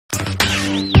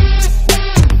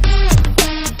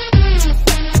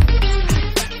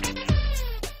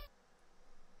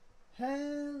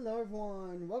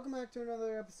back to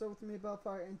another episode with me,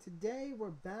 Bellfire, and today we're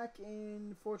back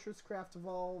in FortressCraft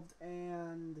Evolved,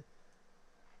 and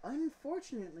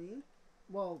unfortunately,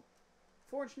 well,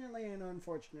 fortunately and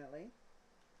unfortunately,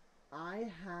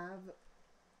 I have,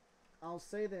 I'll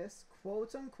say this,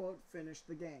 quote-unquote, finished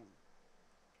the game.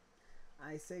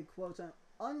 I say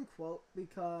quote-unquote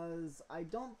because I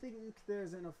don't think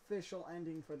there's an official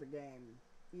ending for the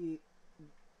game,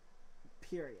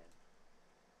 period.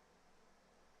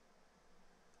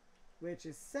 Which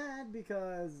is sad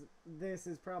because this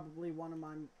is probably one of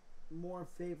my more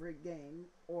favorite games,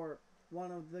 or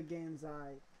one of the games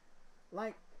I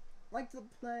like to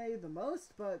play the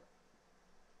most, but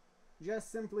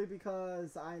just simply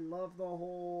because I love the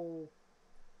whole,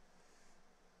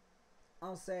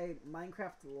 I'll say,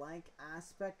 Minecraft-like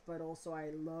aspect, but also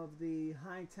I love the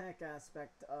high-tech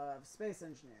aspect of space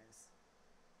engineers,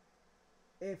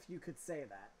 if you could say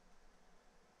that.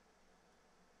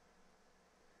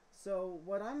 So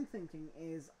what I'm thinking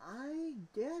is, I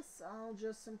guess I'll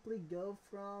just simply go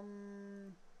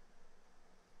from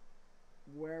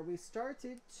where we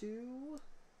started to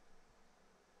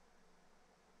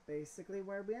basically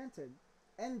where we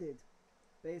ended.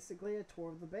 Basically a tour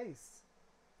of the base.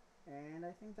 And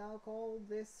I think I'll call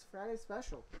this Friday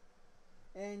special.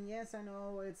 And yes, I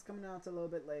know it's coming out a little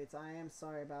bit late. I am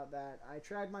sorry about that. I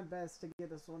tried my best to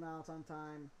get this one out on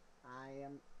time.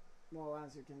 Well,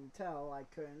 as you can tell, I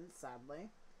couldn't, sadly.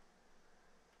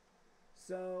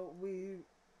 So,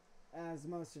 as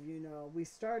most of you know, we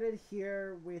started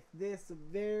here with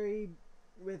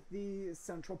with the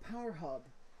central power hub.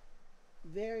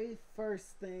 Very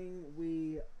first thing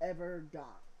we ever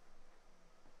got.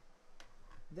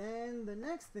 Then, the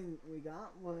next thing we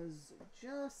got was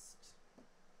just,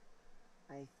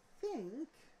 I think,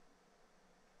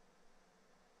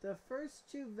 the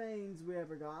first two veins we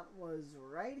ever got was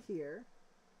right here.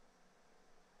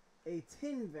 A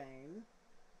tin vein.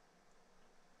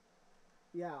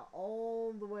 Yeah,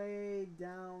 all the way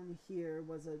down here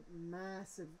was a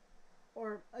massive,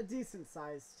 or a decent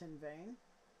sized tin vein.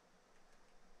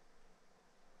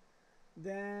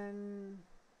 Then,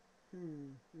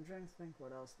 I'm trying to think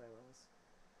what else there was.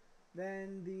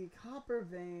 Then the copper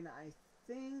vein,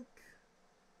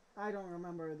 I don't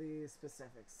remember the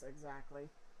specifics exactly.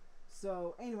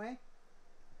 So, anyway,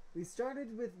 we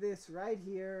started with this right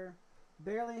here,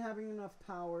 barely having enough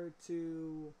power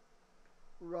to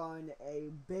run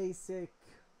a basic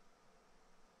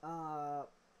ore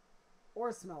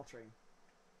smeltery.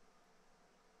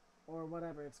 Or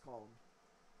whatever it's called.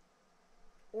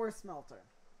 Ore smelter.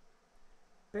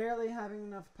 Barely having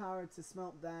enough power to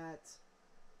smelt that.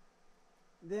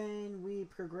 Then we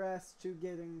progressed to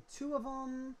getting two of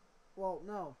them. Well,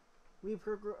 no. We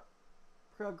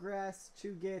progressed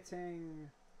to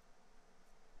getting...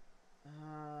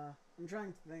 I'm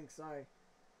trying to think, sorry.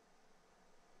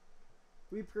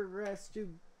 We progressed to...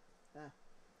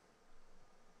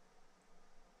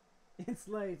 It's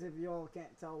late if you all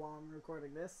can't tell while I'm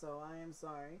recording this, so I am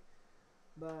sorry.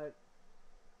 But,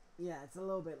 yeah, it's a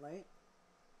little bit late.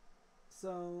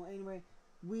 So, anyway,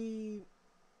 we...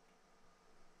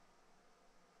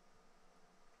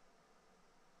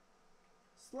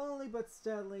 slowly but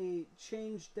steadily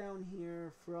changed down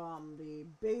here from the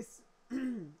base...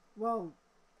 well,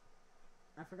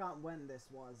 I forgot when this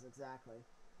was exactly.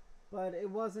 But it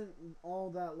wasn't all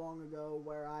that long ago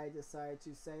where I decided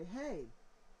to say, hey...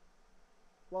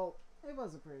 Well, it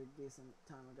was a pretty decent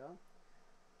time ago.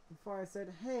 Before I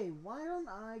said, hey, why don't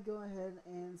I go ahead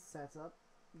and set up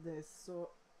this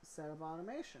set of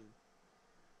automation?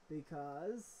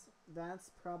 Because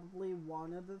that's probably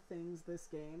one of the things this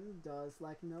game does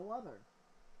like no other,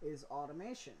 is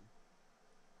automation.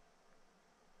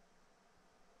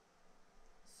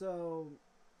 So,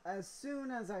 as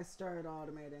soon as I started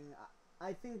automating,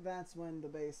 I think that's when the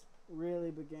base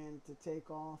really began to take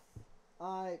off.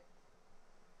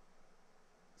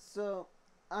 So,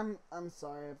 I'm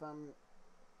sorry if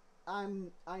I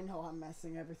know I'm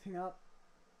messing everything up.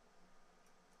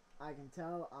 I can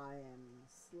tell I am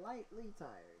slightly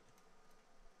tired.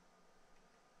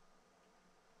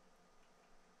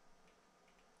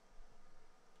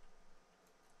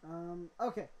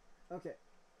 Okay.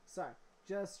 Sorry.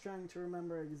 Just trying to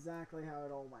remember exactly how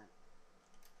it all went.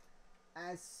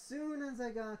 As soon as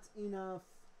I got enough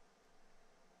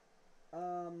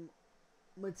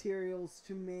materials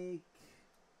to make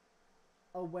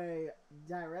a way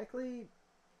directly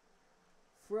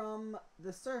from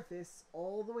the surface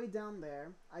all the way down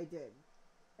there, I did.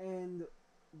 And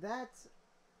that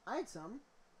item,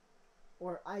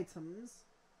 or items,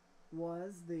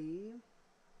 was the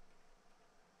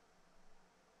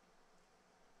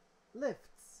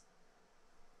lifts.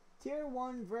 Tier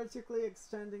 1 vertically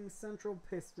extending central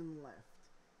piston lift.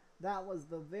 That was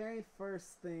the very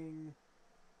first thing,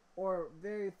 or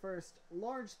very first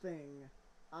large thing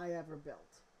I ever built.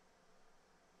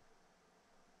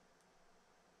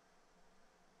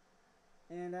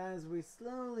 And as we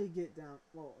slowly get down,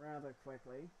 well, rather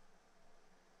quickly,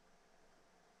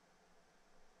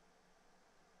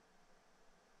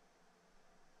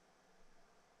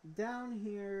 down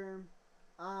here,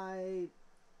 I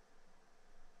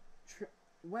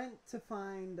went to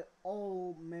find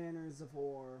all manners of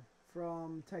ore,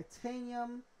 from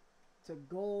titanium to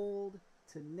gold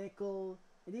to nickel,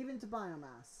 and even to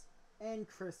biomass and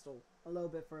crystal a little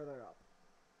bit further up.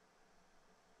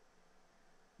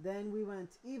 Then we went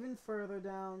even further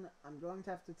down. I'm going to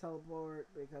have to teleport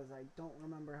because I don't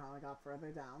remember how I got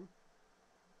further down.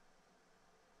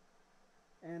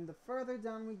 And the further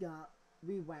down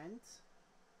we went,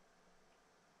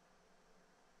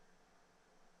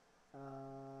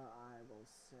 I will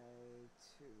say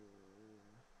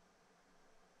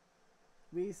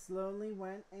we slowly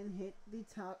went and hit the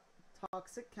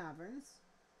toxic caverns,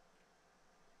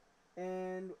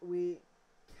 and we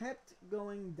kept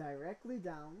going directly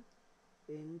down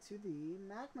into the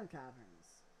magma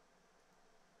caverns.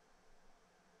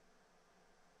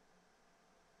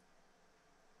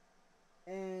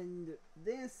 And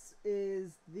this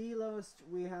is the lowest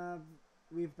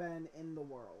we've been in the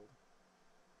world.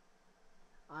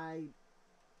 I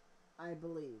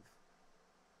believe.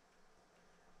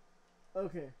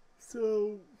 Okay,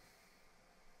 so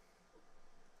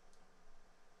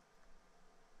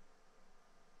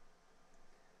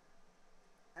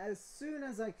as soon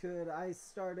as I could, I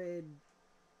started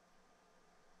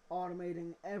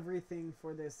automating everything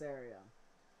for this area.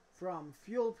 From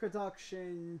fuel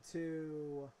production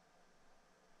to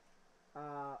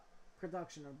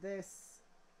production of this.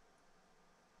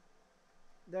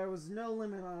 There was no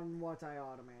limit on what I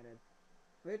automated,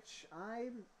 which I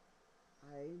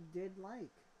did like.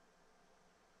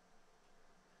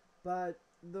 But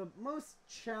the most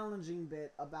challenging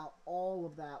bit about all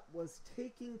of that was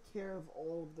taking care of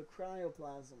all of the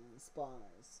cryoplasm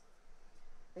spawners.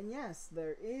 And yes,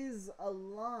 there is a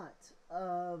lot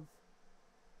of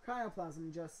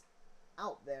cryoplasm just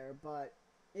out there, but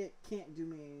it can't do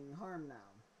me any harm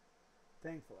now,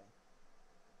 thankfully.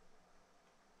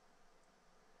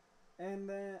 And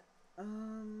then,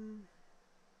 I'm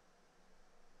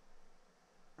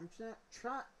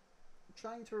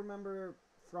trying to remember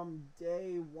from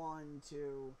day 1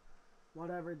 to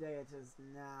whatever day it is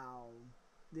now,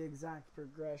 the exact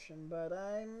progression, but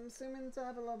I'm assuming to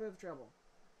have a little bit of trouble.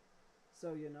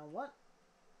 So you know what?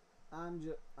 I'm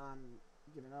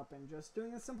giving up and just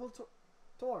doing a simple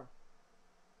tour.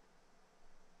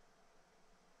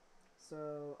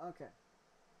 So, okay.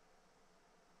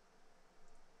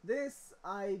 This,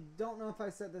 I don't know if I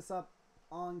set this up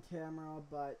on camera,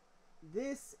 but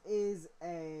this is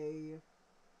a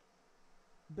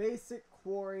basic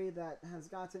quarry that has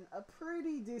gotten a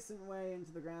pretty decent way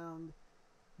into the ground.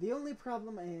 The only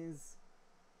problem is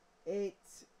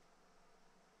it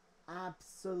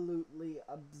absolutely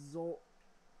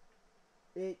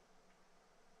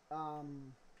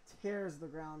tears the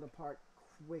ground apart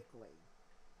quickly.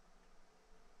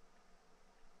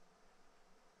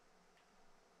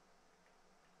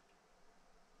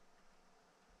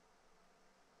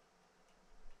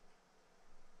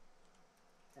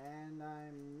 And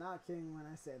I'm not kidding when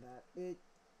I say that. It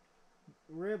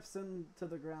rips into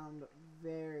the ground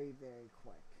very, very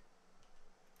quick.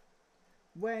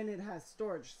 When it has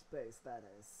storage space, that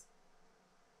is.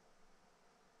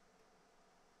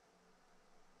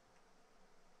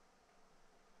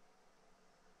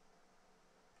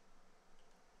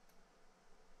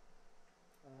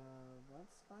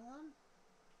 What's going on?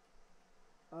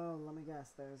 Oh, let me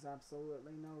guess. There's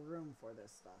absolutely no room for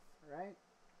this stuff, right?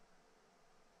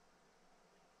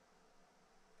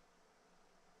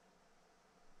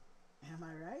 Am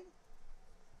I right?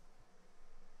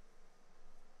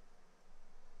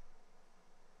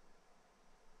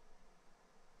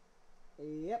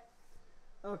 Yep.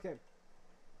 Okay.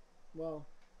 Well,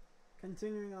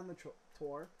 continuing on the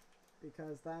tour,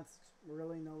 because that's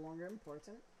really no longer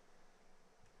important.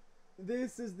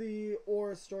 This is the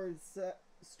ore storage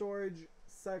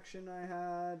section I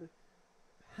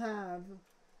have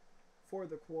for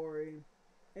the quarry.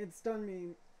 It's done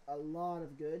me a lot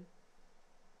of good.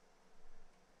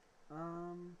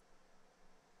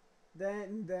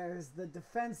 Then there's the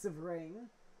defensive ring,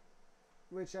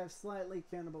 which I've slightly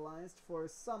cannibalized for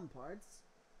some parts.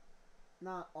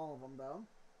 Not all of them, though.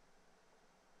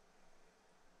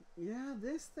 Yeah,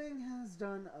 this thing has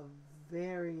done a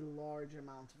very large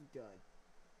amount of good.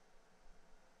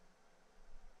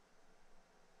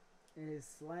 It is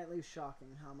slightly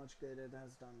shocking how much good it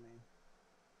has done me.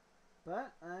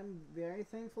 But I'm very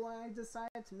thankful I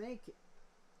decided to make it.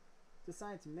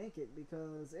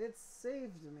 Because it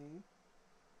saved me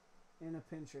in a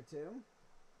pinch or two.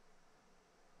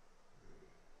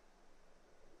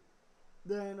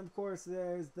 Then of course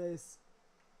there's this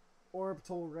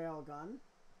orbital railgun.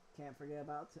 Can't forget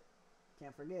about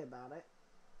it.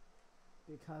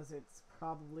 Because it's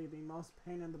probably the most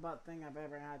pain in the butt thing I've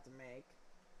ever had to make.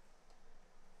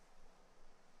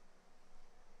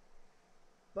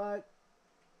 But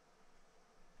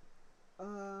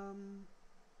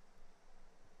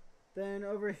then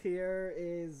over here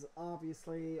is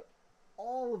obviously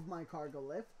all of my cargo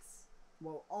lifts.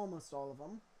 Well, almost all of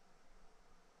them.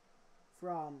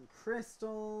 From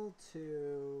crystal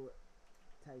to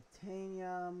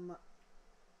titanium,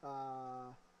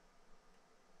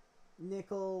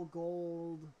 nickel,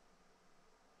 gold,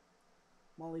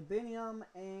 molybdenum,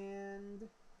 and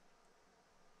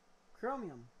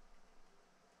chromium.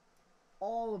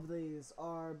 All of these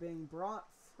are being brought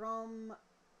from,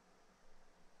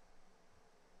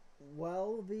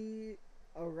 well,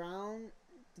 around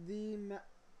the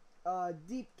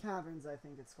deep caverns, I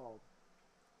think it's called.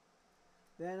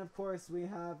 Then, of course, we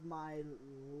have my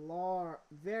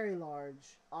very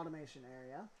large automation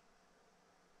area.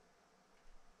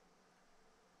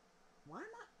 Why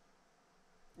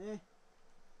am I?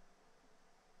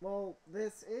 Well,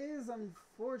 this is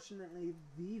unfortunately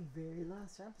the very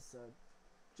last episode.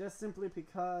 Just simply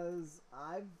because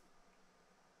I've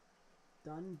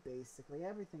done basically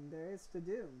everything there is to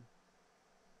do.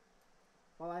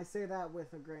 Well, I say that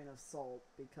with a grain of salt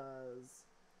because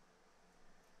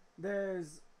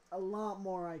there's a lot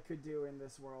more I could do in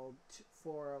this world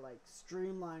for, like,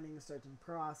 streamlining certain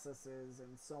processes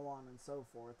and so on and so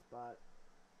forth, but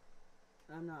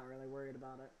I'm not really worried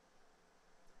about it.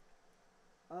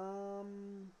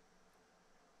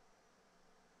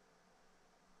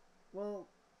 Well,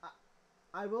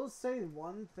 I will say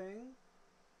one thing.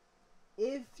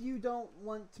 If you don't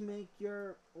want to make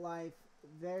your life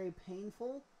very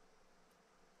painful,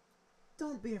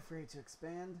 don't be afraid to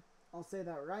expand. I'll say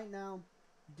that right now.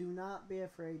 Do not be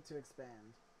afraid to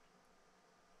expand.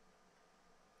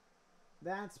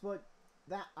 That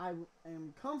I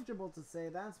am comfortable to say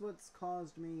that's what's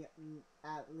caused me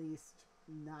at least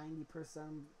 90%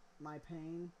 of my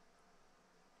pain.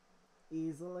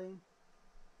 Easily.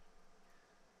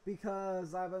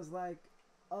 Because I was like,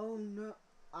 oh no.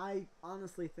 I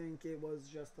honestly think it was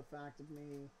just the fact of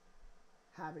me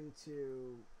having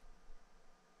to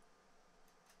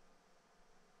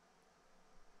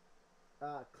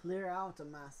clear out a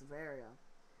massive area.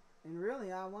 And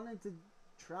really, I wanted to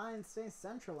try and stay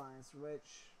centralized,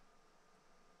 which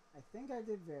I think I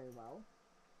did very well.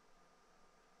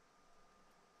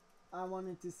 I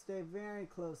wanted to stay very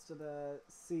close to the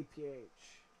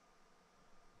CPH.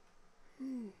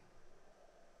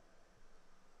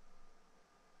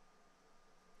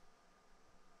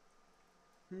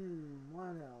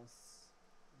 What else?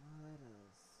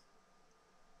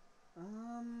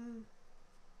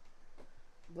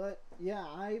 But yeah,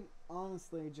 I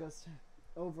honestly just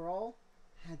overall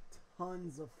had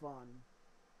tons of fun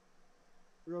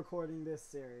recording this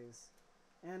series.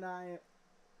 And I'm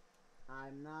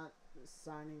not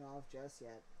signing off just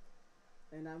yet.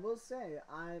 And I will say,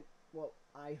 I will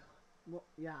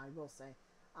say,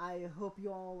 I hope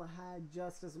you all had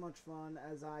just as much fun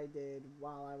as I did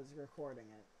while I was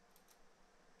recording it.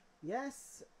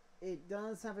 Yes, it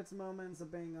does have its moments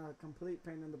of being a complete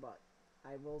pain in the butt.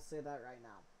 I will say that right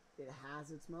now. It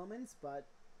has its moments, but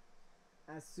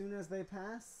as soon as they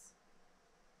pass,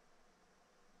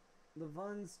 the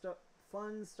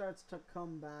fun starts to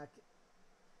come back.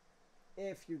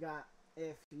 If you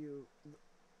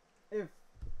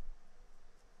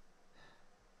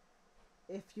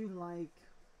like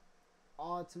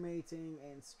automating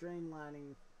and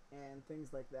streamlining and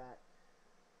things like that.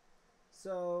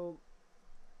 So,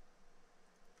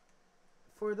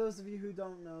 for those of you who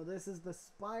don't know, this is the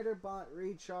SpiderBot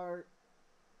Recharge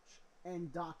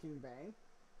and Docking Bay.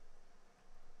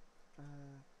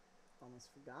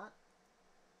 Almost forgot.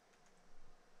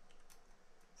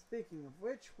 Speaking of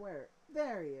which,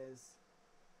 there he is.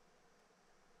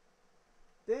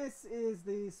 This is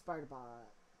the SpiderBot.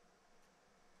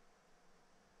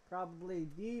 Probably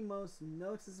the most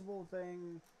noticeable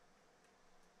thing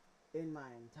in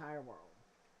my entire world.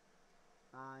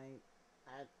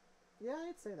 Yeah,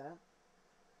 I'd say that.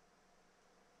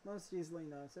 Most easily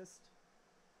noticed.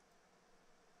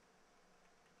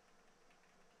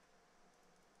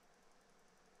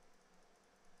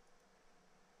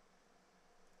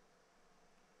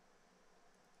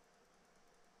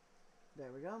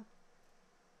 There we go.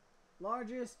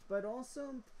 Largest, but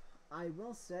also, I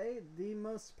will say, the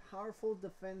most powerful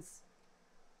defense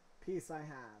piece I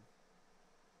have.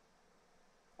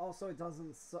 Also, it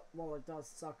doesn't, well, it does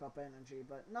suck up energy,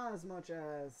 but not as much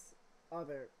as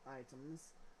other items.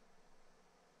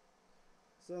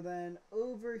 So then,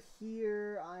 over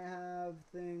here, I have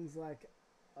things like,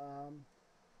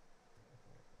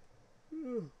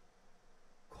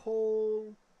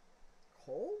 coal.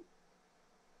 Coal?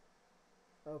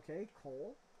 Okay,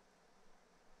 coal.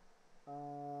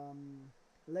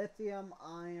 Lithium,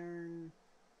 iron,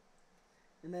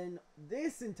 and then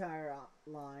this entire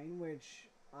line, which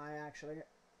I actually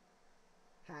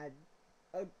had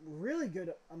a really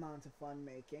good amount of fun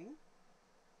making,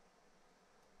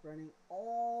 running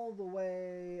all the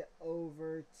way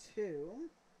over to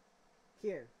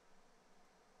here,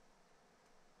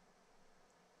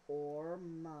 or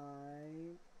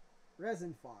my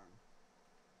resin farm.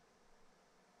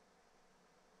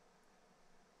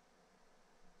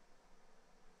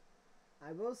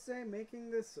 I will say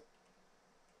making this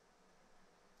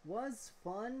was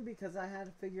fun because I had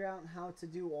to figure out how to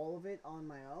do all of it on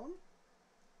my own.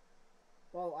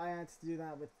 Well, I had to do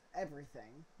that with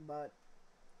everything, but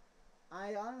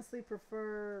I honestly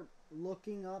prefer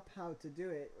looking up how to do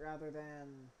it rather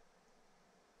than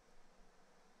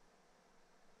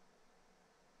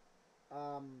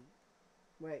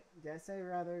wait, did I say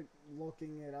rather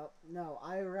looking it up? No,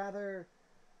 I rather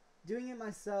doing it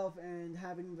myself and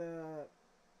having the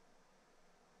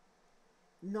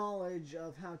knowledge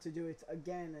of how to do it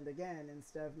again and again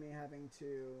instead of me having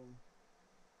to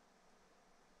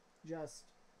just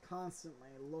constantly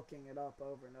looking it up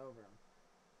over and over.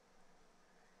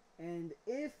 And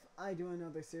if I do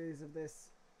another series of this,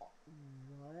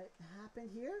 what happened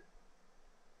here?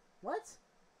 What?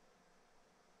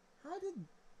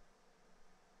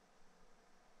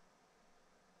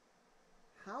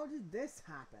 How did this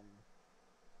happen?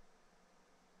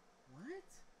 What?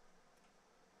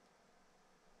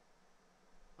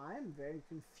 I'm very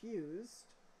confused.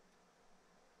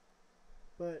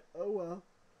 But, oh well.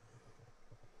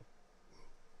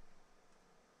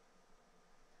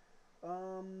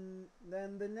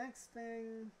 Then the next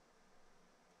thing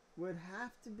would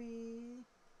have to be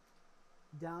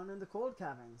down in the cold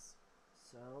caverns.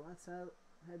 So let's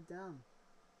head down.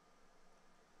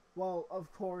 Well,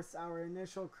 of course, our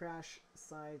initial crash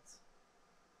site,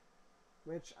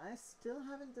 which I still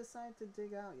haven't decided to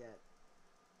dig out yet.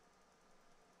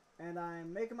 And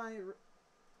I'm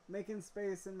making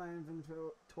space in my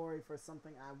inventory for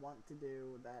something I want to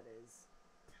do that is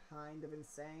kind of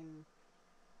insane.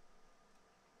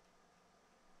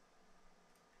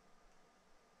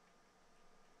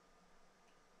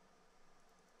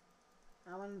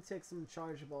 I want to take some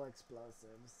chargeable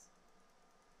explosives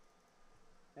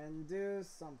and do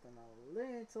something a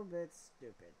little bit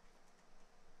stupid.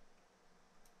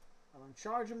 I'm gonna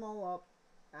charge them all up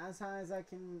as high as I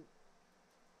can,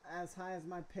 as high as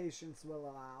my patience will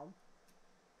allow.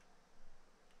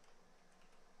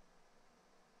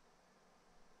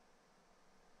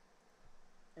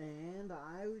 And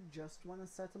I just want to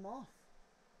set them off.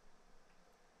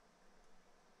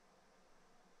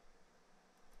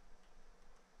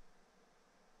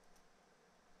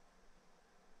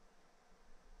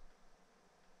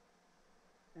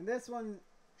 And this one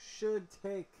should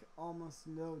take almost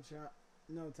no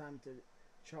time to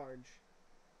charge.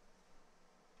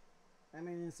 I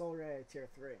mean, it's already at tier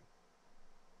 3.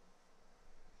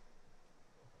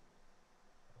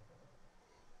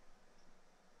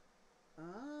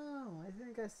 Oh, I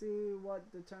think I see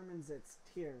what determines its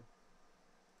tier.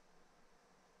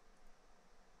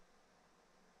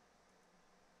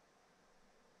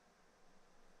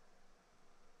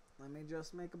 Let me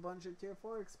just make a bunch of tier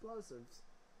 4 explosives.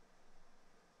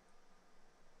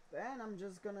 Then I'm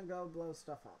just gonna go blow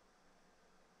stuff up.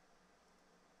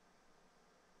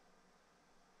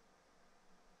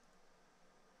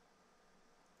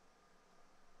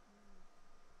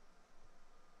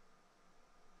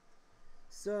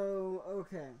 So,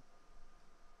 okay.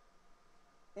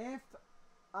 If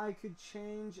I could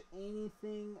change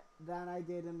anything that I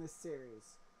did in this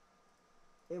series,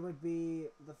 it would be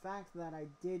the fact that I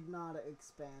did not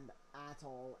expand at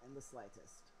all in the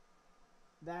slightest.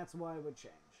 That's what I would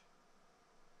change.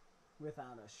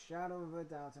 Without a shadow of a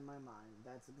doubt in my mind,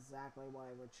 that's exactly what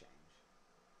I would change.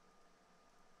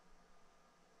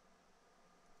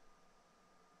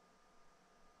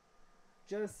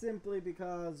 Just simply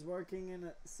because working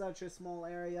in such a small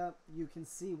area, you can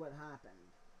see what happened.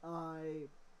 I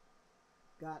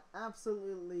got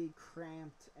absolutely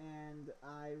cramped and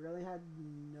I really had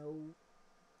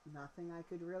nothing I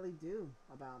could really do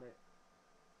about it.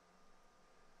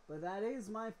 But that is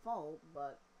my fault,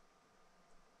 but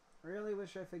I really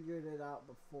wish I figured it out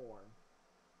before.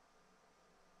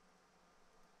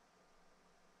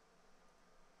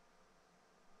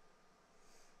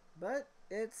 But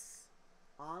it's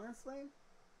honestly,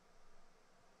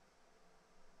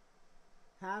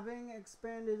 having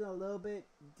expanded a little bit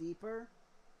deeper,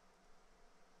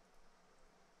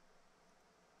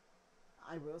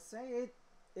 I will say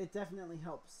it definitely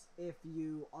helps if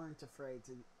you aren't afraid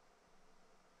to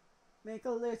make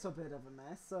a little bit of a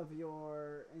mess of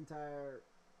your entire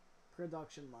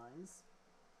production lines,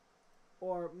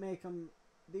 or make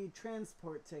the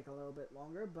transport take a little bit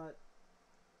longer, but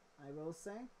I will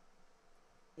say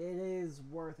it is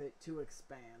worth it to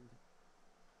expand.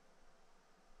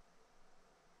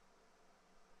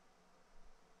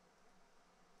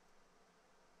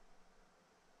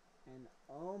 And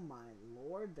oh my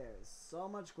lord, there is so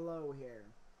much glow here.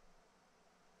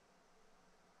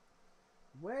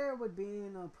 Where would be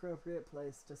an appropriate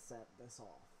place to set this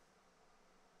off?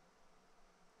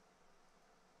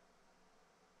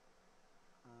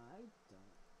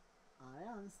 I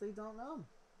honestly don't know.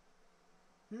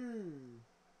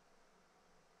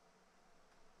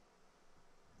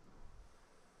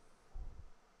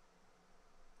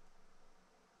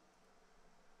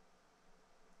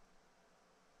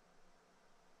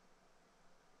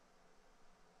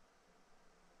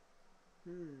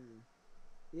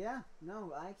 Yeah,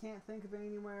 no, I can't think of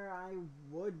anywhere I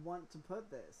would want to put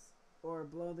this or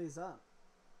blow these up.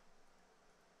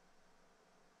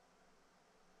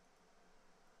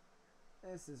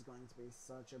 This is going to be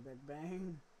such a big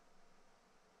bang.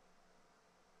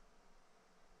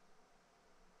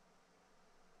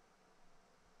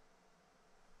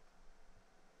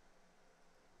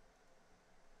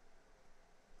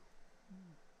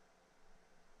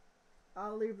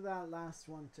 I'll leave that last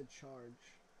one to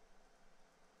charge.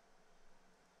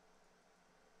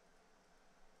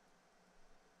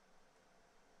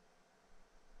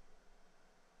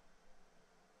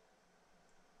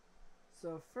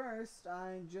 So first,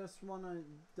 I just want to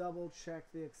double check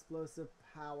the explosive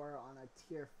power on a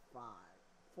tier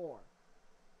 4.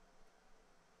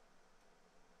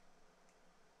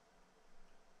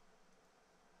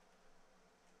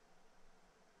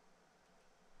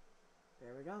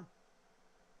 There we go.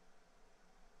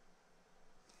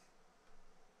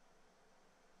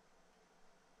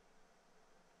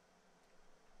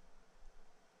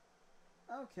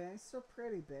 Okay, so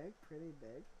pretty big, pretty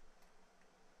big.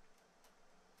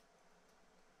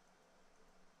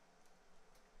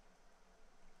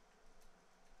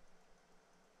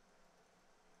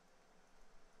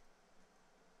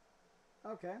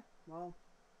 Okay, well.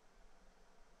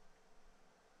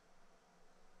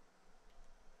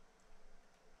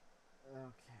 Okay,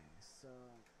 so.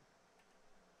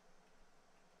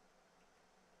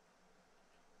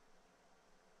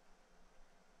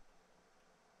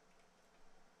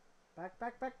 Back,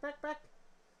 back, back, back, back!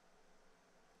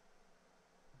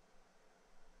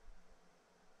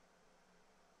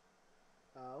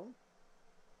 Oh.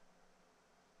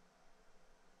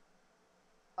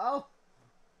 Oh!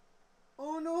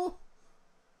 Oh no!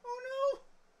 Oh no!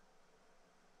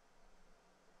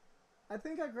 I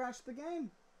think I crashed the game.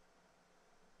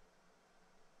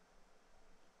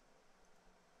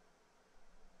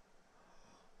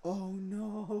 Oh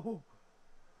no!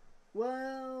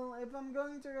 Well, if I'm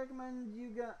going to recommend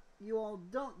you all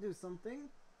don't do something,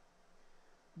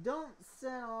 don't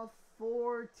set off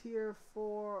 4 tier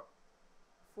 4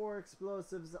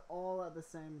 explosives all at the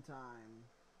same time.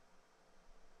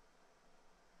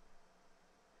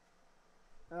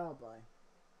 Oh boy.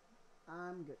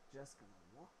 I'm just gonna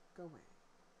walk away.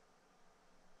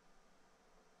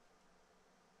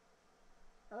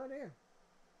 Oh dear.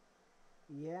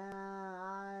 Yeah,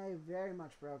 I very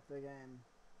much broke the game.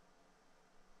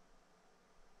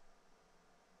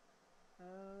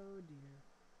 Oh dear.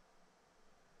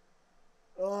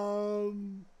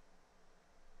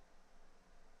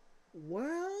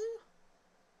 Well,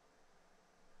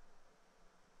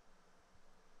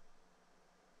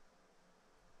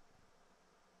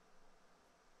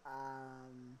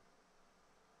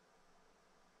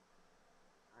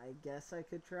 I guess I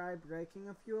could try breaking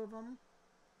a few of them,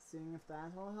 seeing if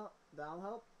that'll help. That'll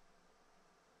help.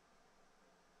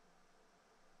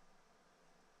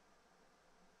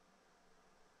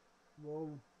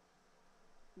 Whoa.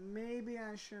 Maybe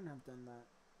I shouldn't have done that.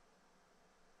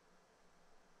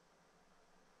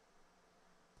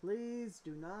 Please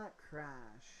do not crash.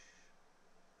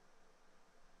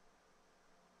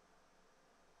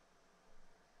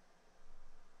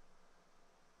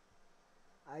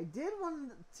 I did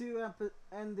want to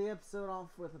end the episode off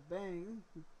with a bang.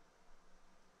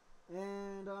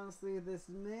 honestly, this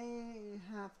may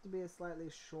have to be a slightly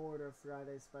shorter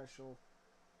Friday special.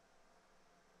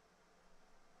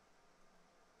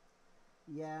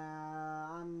 Yeah,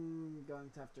 I'm going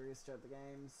to have to restart the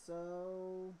game,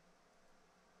 so...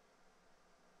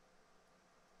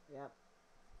 Yep.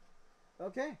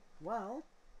 Okay, well...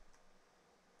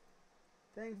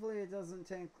 Thankfully it doesn't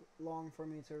take long for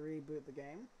me to reboot the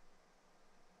game.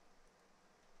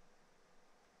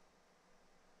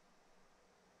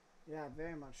 Yeah,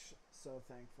 very much so,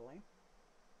 thankfully.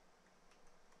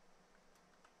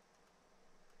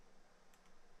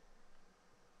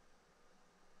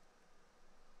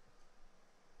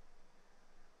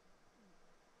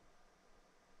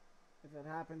 If it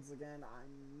happens again, I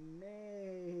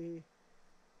may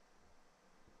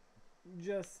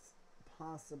just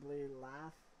possibly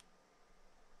laugh.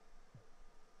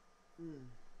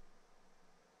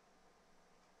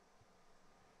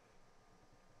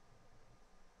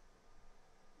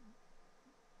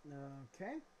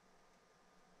 Okay.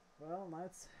 Well,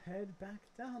 let's head back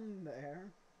down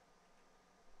there.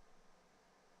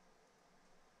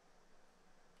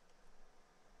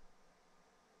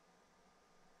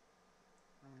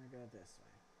 I'm gonna go this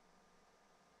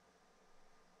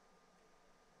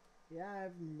way. Yeah, I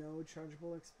have no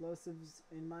chargeable explosives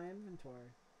in my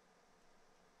inventory.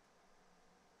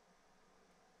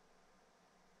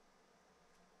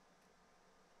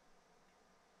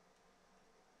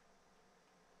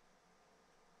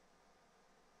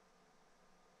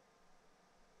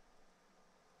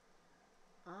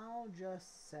 I'll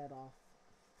just set off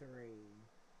 3.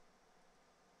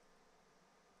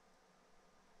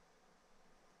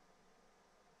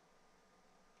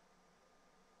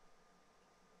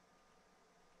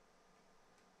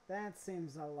 That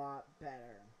seems a lot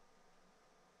better.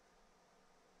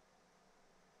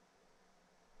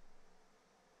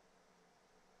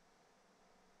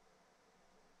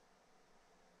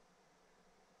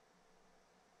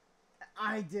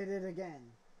 I did it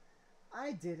again.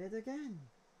 I did it again.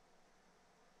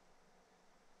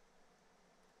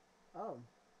 Oh.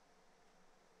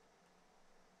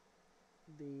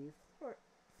 The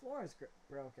floor is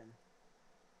broken.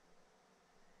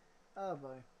 Oh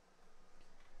boy.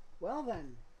 Well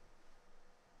then.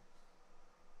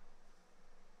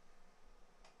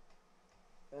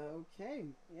 Okay,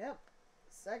 yep.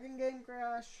 Second game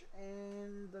crash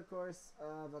in the course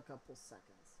of a couple seconds.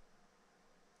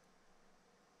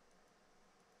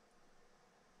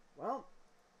 Well.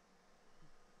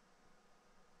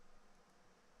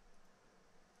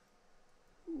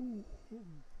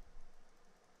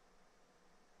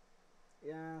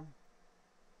 Yeah.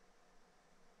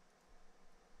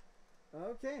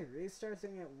 Okay,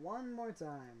 restarting it one more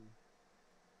time.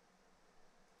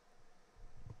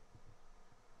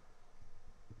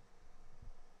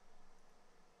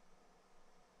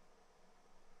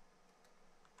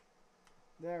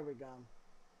 There we go.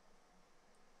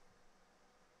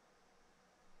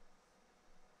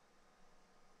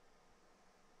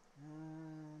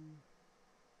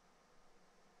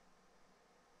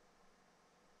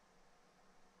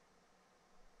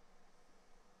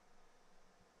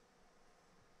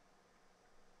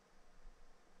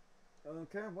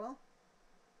 Okay, well.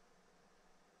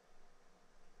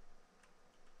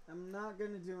 I'm not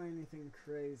going to do anything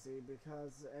crazy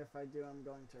because if I do, I'm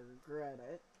going to regret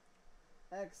it.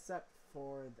 Except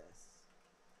for this.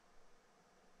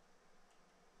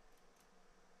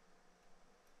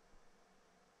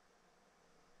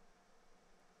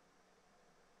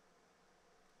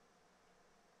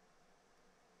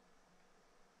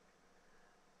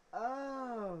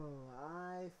 Oh,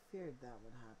 I feared that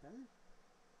would happen.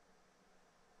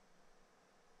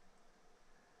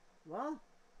 Well,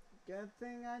 good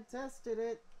thing I tested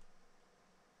it.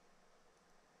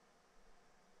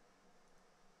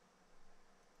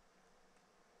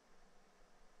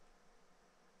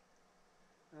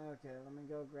 Okay, let me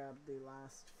go grab the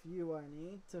last few I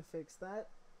need to fix that.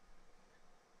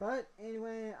 But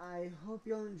anyway, I hope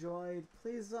you all enjoyed.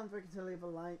 Please don't forget to leave a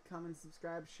like, comment,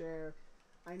 subscribe, share.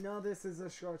 I know this is a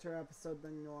shorter episode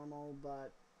than normal,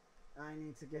 but I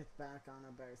need to get back on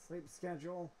a better sleep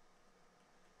schedule.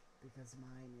 Because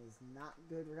mine is not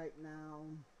good right now.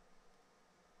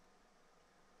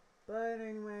 But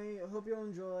anyway, I hope you all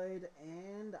enjoyed,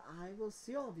 and I will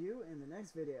see all of you in the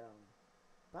next video.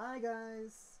 Bye,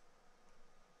 guys!